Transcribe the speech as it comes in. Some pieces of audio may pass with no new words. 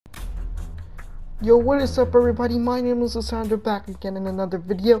Yo, what is up everybody? My name is Lissandra, back again in another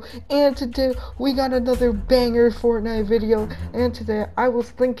video, and today we got another banger Fortnite video. And today I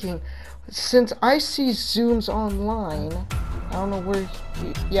was thinking, since I see Zoomss online, I don't know where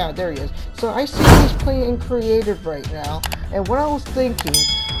yeah, there he is. So I see he's playing in creative right now, and what I was thinking,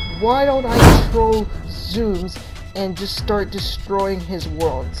 why don't I troll Zoomss and just start destroying his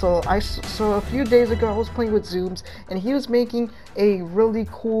world? So a few days ago I was playing with Zoomss, and he was making a really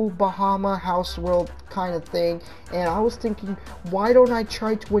cool Bahama house world kind of thing, and I was thinking, why don't I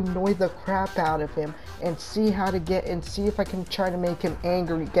try to annoy the crap out of him and see if I can try to make him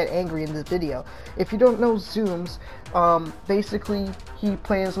get angry in this video. If you don't know Zoomss, basically he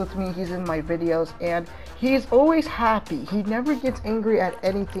plays with me, he's in my videos, and he's always happy. He never gets angry at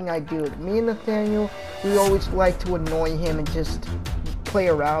anything I do. Me and Nathaniel, we always like to annoy him and just play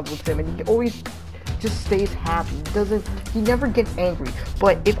around with him, and he always just stays happy. He never gets angry.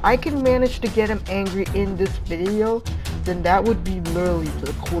 But if I can manage to get him angry in this video, then that would be literally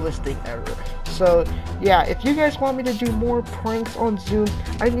the coolest thing ever. So yeah, if you guys want me to do more pranks on Zoomss,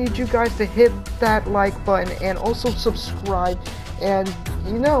 I need you guys to hit that like button and also subscribe. And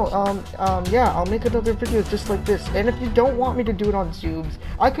you know, yeah, I'll make another video just like this. And if you don't want me to do it on Zoomss,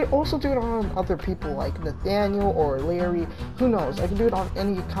 I could also do it on other people like Nathaniel or Larry. Who knows? I can do it on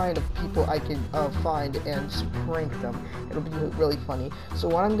any kind of people I can find and prank them. It'll be really funny. So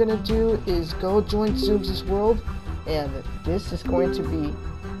what I'm gonna do is go join Zoomss' world, and this is going to be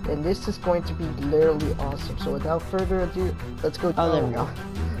literally awesome. So without further ado, let's go. Oh, there we go.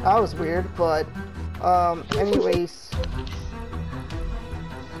 That was weird, but anyways.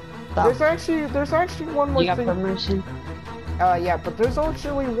 There's actually one more thing. You got permission? Yeah, but there's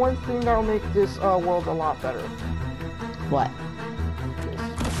actually one thing that'll make this world a lot better. What?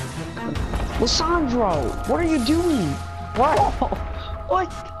 Lissandro, what are you doing? What?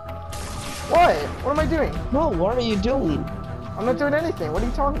 What? What? What am I doing? No, what are you doing? I'm not doing anything. What are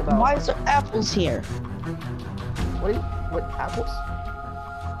you talking about? Why is there apples here? What apples?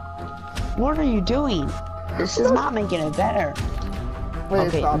 What are you doing? This is not making it better. Wait,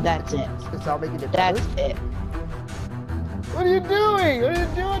 okay, that's it. It's not making it better? That's it. What are you doing? I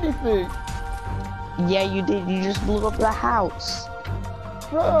didn't do anything. Yeah, you did. You just blew up the house.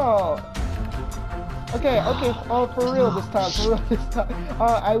 Bro. Okay, oh, for real this time,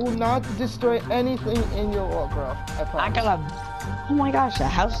 I will not destroy anything in your world, bro. I promise. Oh my gosh, the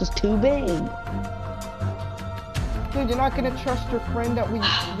house is too big. Dude, you're not gonna trust your friend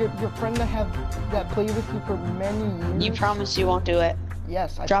your friend that played with you for many years? You promise you won't do it?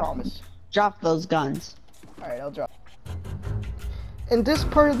 Yes, I promise. Drop those guns. Alright, I'll drop. In this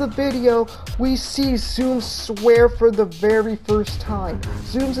part of the video, we see Zoomss swear for the very first time.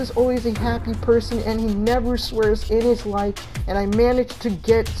 Zoomss is always a happy person, and he never swears in his life, and I managed to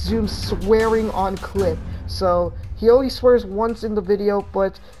get Zoomss swearing on clip. So, he only swears once in the video,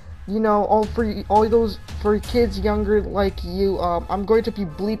 but you know, for kids younger like you, I'm going to be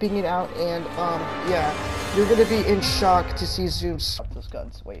bleeping it out, and yeah, you're gonna be in shock to see Zoomss. Drop those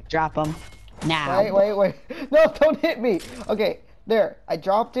guns. Wait. Drop them now. Wait. No, don't hit me. Okay, there. I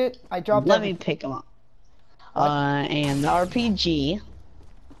dropped it. Let me pick them up. And the RPG.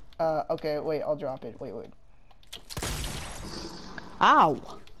 Okay. Wait. I'll drop it. Wait.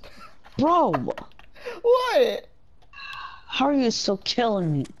 Ow, bro. What? How are you still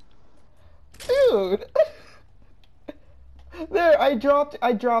killing me? Dude! There, I dropped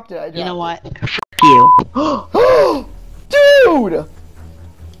it. You know what? F you. Dude!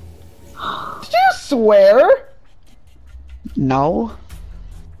 Did you swear? No.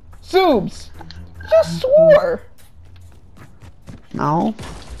 Zoomss! You just swore! No.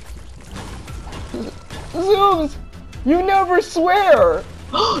 Zoomss! You never swear!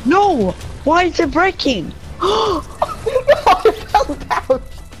 No! Why is it breaking? No, I fell down!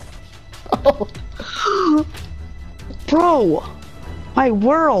 Oh. Bro, my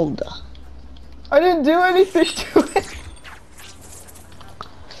world. I didn't do anything to it.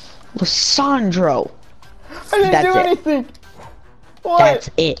 Lissandro. I didn't do anything. What? That's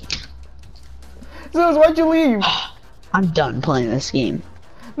it. Zoomss, why'd you leave? I'm done playing this game.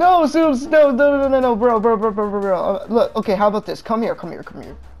 No, Zoomss, no, bro. Look, okay, how about this? Come here.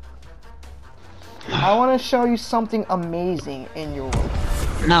 I want to show you something amazing in your world.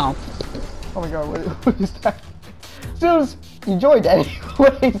 No. Oh my god, what is that? Zoomss, you joined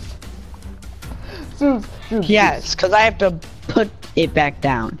anyways. Zoomss. Yes, because I have to put it back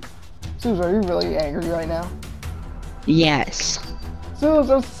down. Zoomss, are you really angry right now? Yes. Zoomss,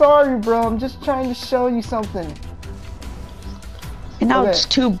 I'm sorry, bro. I'm just trying to show you something. And now it's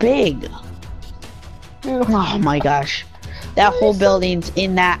too big. Dude, oh my gosh. That whole building's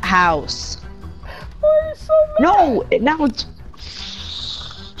in that house. so mad. No, now it's...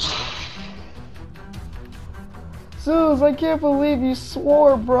 Zoomss, I can't believe you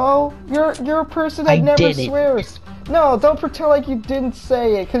swore, bro. You're a person that I never didn't. swears. No, don't pretend like you didn't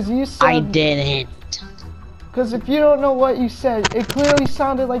say it, cause you said. I didn't. Cause if you don't know what you said, it clearly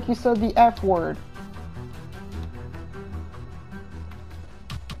sounded like you said the F word.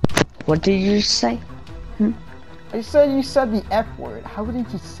 What did you say? I said you said the F word. How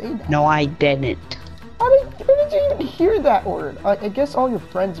did you say that? No, I didn't. Where did you even hear that word? I guess all your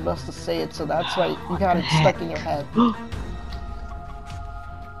friends must have said it, so that's why you got it stuck in your head.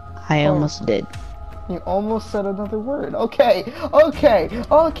 I almost did. You almost said another word. Okay,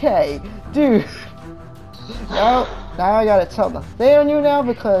 dude. Now I gotta tell Nathaniel now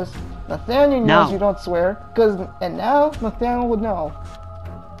because Nathaniel knows you don't swear. And now Nathaniel would know.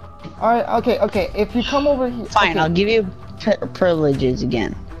 Alright, okay. If you come over here. Fine, okay. I'll give you privileges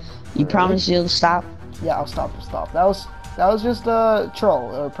again. You promise you'll stop? Yeah, I'll stop. That was just a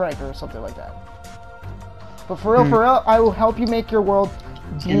troll or a prank or something like that. But for real, I will help you make your world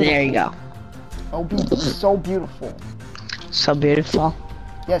beautiful. And there you go. It'll be so beautiful. So beautiful.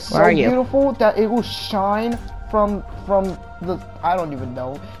 Yes, so beautiful that it will shine from the, I don't even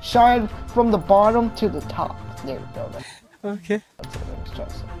know, shine from the bottom to the top. There we go. Okay. That's what I was trying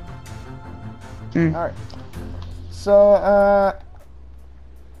to say. Alright. So,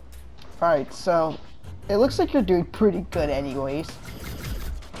 alright, so it looks like you're doing pretty good anyways.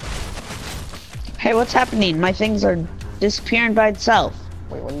 Hey, what's happening? My things are disappearing by itself.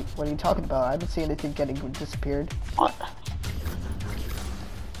 Wait, what are you talking about? I haven't seen anything getting disappeared. What?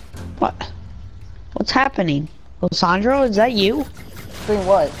 What's happening? Lissandro, is that you? Doing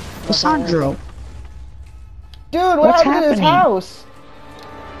what? Lissandro. Dude, what happened to his house?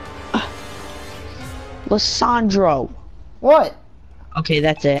 Lissandro. What? Okay,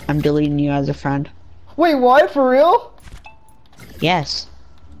 that's it. I'm deleting you as a friend. Wait, what? For real? Yes.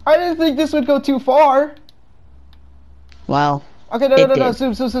 I didn't think this would go too far. Well. Okay, no,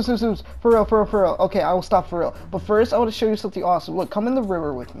 Zoomss. For real. Okay, I will stop for real. But first, I want to show you something awesome. Look, come in the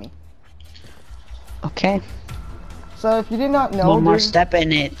river with me. Okay. So if you did not know, one more step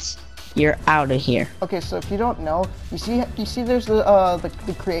and you're out of here. Okay, so if you don't know, you see there's the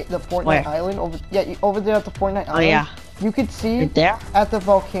Fortnite Where? island over over there at the Fortnite island. Oh yeah. You could see right there at the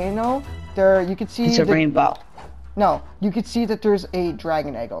volcano there. You could see it's a rainbow. No, you could see that there's a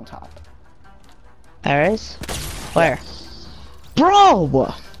dragon egg on top. There is? Where?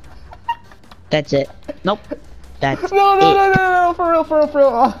 Bro! That's it. Nope. That's no, for real.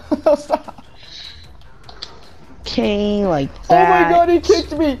 Oh, stop. Okay, like that. Oh my god, he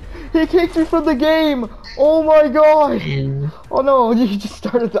kicked me! He kicked me from the game! Oh my god! And oh no, you just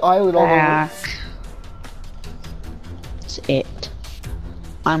started the island all over. That's it.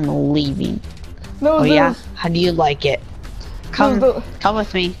 I'm leaving. No, oh yeah? How do you like it? Come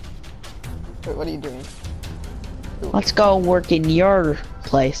with me. Wait, what are you doing? Let's go work in your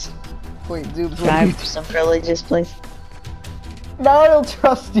place. Wait, Zoomss, can I have some privileges, please? Now I don't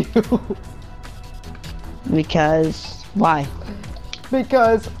trust you. Because why?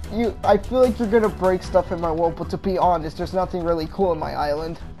 Because I feel like you're gonna break stuff in my world, but to be honest, there's nothing really cool in my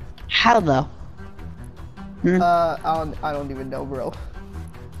island. How though? I don't even know, bro.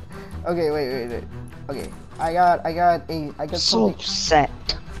 Okay, wait. Okay, I got so something. upset.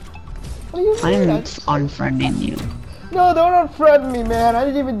 What are you doing? I'm unfriending you. No, don't unfriend me, man. I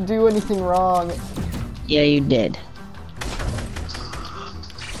didn't even do anything wrong. Yeah, you did.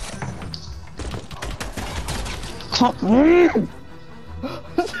 Wait,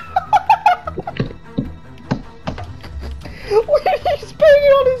 he's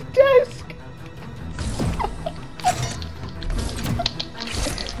banging on his desk.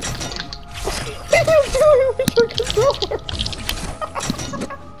 What are you doing with your controller?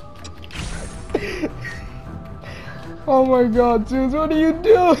 Oh my god, Zoomss, what are you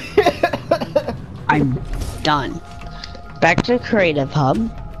doing? I'm done. Back to Creative Hub.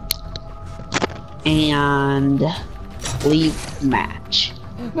 And leave match.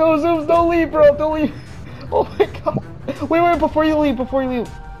 No, Zoomss, don't leave, bro, don't leave. Oh my god. Wait, before you leave.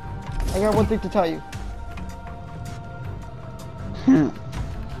 I got one thing to tell you.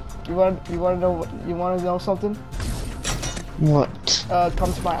 You wanna know something? What?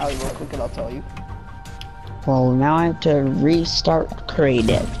 Come to my alley real quick and I'll tell you. Well, now I have to restart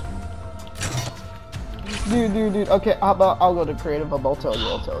Creative. Dude. Okay, I'll go to Creative Hub. I'll tell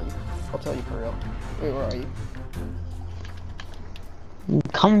you for real. Wait, where are you?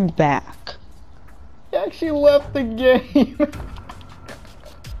 Come back. You actually left the game.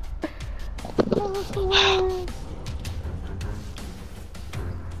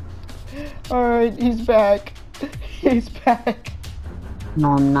 Alright, he's back. He's back.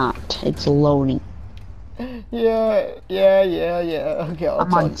 No, I'm not. It's loading. Yeah. Okay, I'll I'm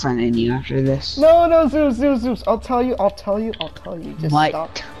tell you. unfriending you after this. No, Zoomss. I'll tell you. Just What?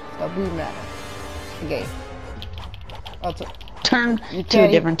 stop being mad. Okay. I'll tell Turn to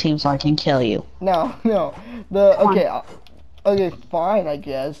a different team so I can kill you. No. Okay, fine, I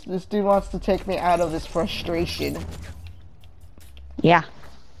guess. This dude wants to take me out of this frustration. Yeah.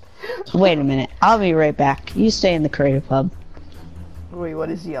 Wait a minute. I'll be right back. You stay in the creative hub. Wait, what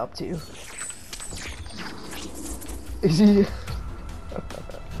is he up to? Is he...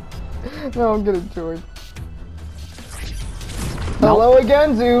 No, I'm gonna join. Nope. Hello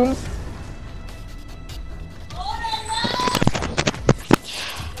again, Zoomss.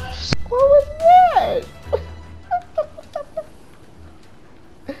 What was that?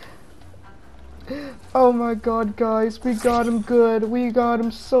 Oh my god, guys, we got him good. We got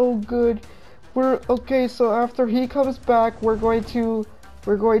him so good. Okay, so after he comes back, we're going to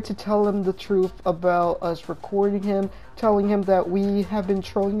tell him the truth about us recording him, telling him that we have been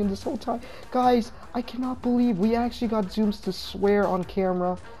trolling him this whole time. Guys, I cannot believe we actually got Zoomss to swear on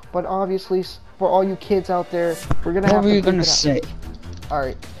camera, but obviously for all you kids out there, we're gonna have to. What were you gonna say?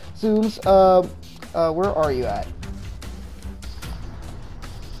 Alright, Zoomss, where are you at?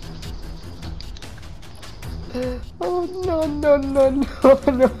 Oh no.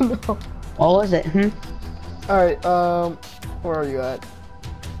 What was it? Alright, where are you at?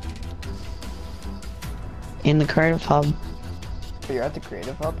 In the creative hub. Oh, you're at the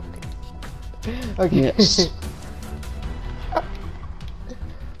creative hub? Okay. Yes.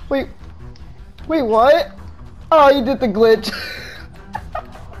 Wait, what? Oh, you did the glitch.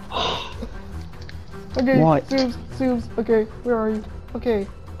 Okay, What? Zoomss, okay, where are you? Okay,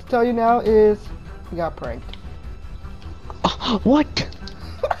 to tell you now is, you got pranked. What?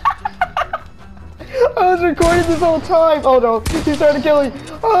 I was recording this whole time! Oh no, he's trying to kill me!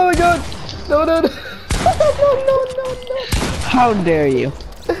 Oh my god! No. No. How dare you?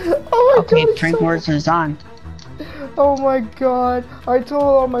 Oh my Okay, god, prank wars is on. Oh my god, I told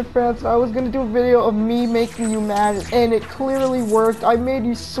all my friends I was gonna do a video of me making you mad, and it clearly worked. I made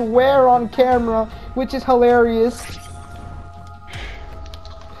you swear on camera, which is hilarious.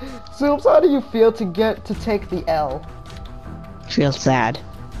 Zoomss, how do you feel to take the L? Feel sad.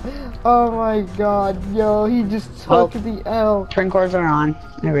 Oh my god, yo, he just took the L. Prank wars are on,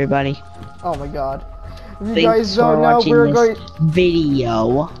 everybody. Oh my god. If you Thanks guys for don't know, watching we're this going...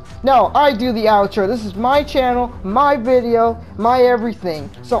 video. No, I do the outro. This is my channel, my video, my everything.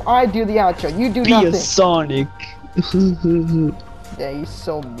 So I do the outro. You do nothing. Be a Sonic. Yeah, he's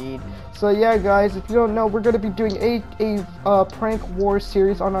so mean. So yeah, guys, if you don't know, we're gonna be doing a prank war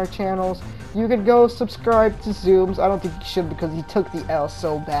series on our channels. You can go subscribe to Zoomss. I don't think you should because he took the L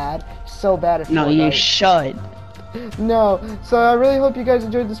so bad. So bad at Fortnite. No, you should. No. So I really hope you guys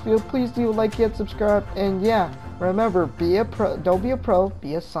enjoyed this video. Please do like, hit, subscribe, and yeah, remember, be a pro. Don't be a pro.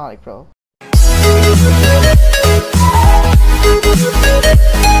 Be a Sonic pro.